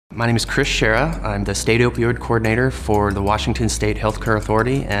My name is Chris Shera. I'm the State Opioid Coordinator for the Washington State Healthcare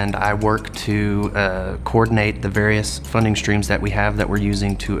Authority, and I work to coordinate the various funding streams that we have that we're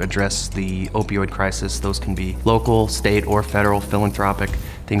using to address the opioid crisis. Those can be local, state, or federal, philanthropic,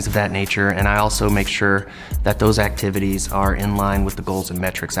 things of that nature, and I also make sure that those activities are in line with the goals and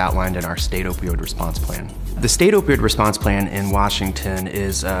metrics outlined in our State Opioid Response Plan. The State Opioid Response Plan in Washington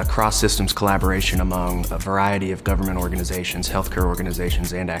is a cross-systems collaboration among a variety of government organizations, healthcare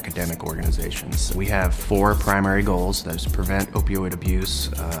organizations, and academic organizations. We have 4 primary goals: that is to prevent opioid abuse,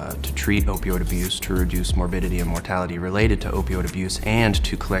 to treat opioid abuse, to reduce morbidity and mortality related to opioid abuse, and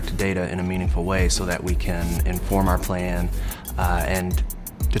to collect data in a meaningful way so that we can inform our plan and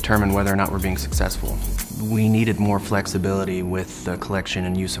determine whether or not we're being successful. We needed more flexibility with the collection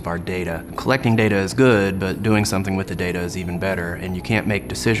and use of our data. Collecting data is good, but doing something with the data is even better, and you can't make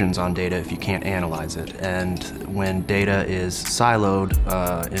decisions on data if you can't analyze it. And when data is siloed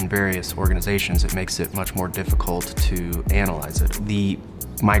in various organizations, it makes it much more difficult to analyze it. The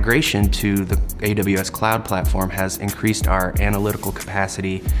migration to the AWS cloud platform has increased our analytical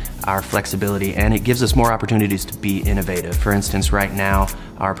capacity, our flexibility, and it gives us more opportunities to be innovative. For instance, right now,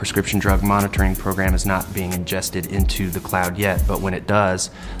 our prescription drug monitoring program is not being ingested into the cloud yet, but when it does,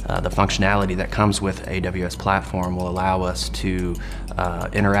 the functionality that comes with AWS platform will allow us to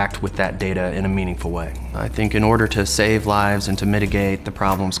interact with that data in a meaningful way. I think in order to save lives and to mitigate the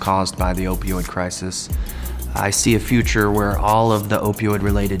problems caused by the opioid crisis, I see a future where all of the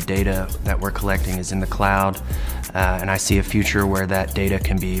opioid-related data that we're collecting is in the cloud, and I see a future where that data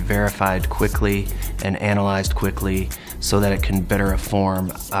can be verified quickly and analyzed quickly so that it can better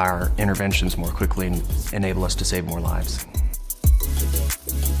inform our interventions more quickly and enable us to save more lives.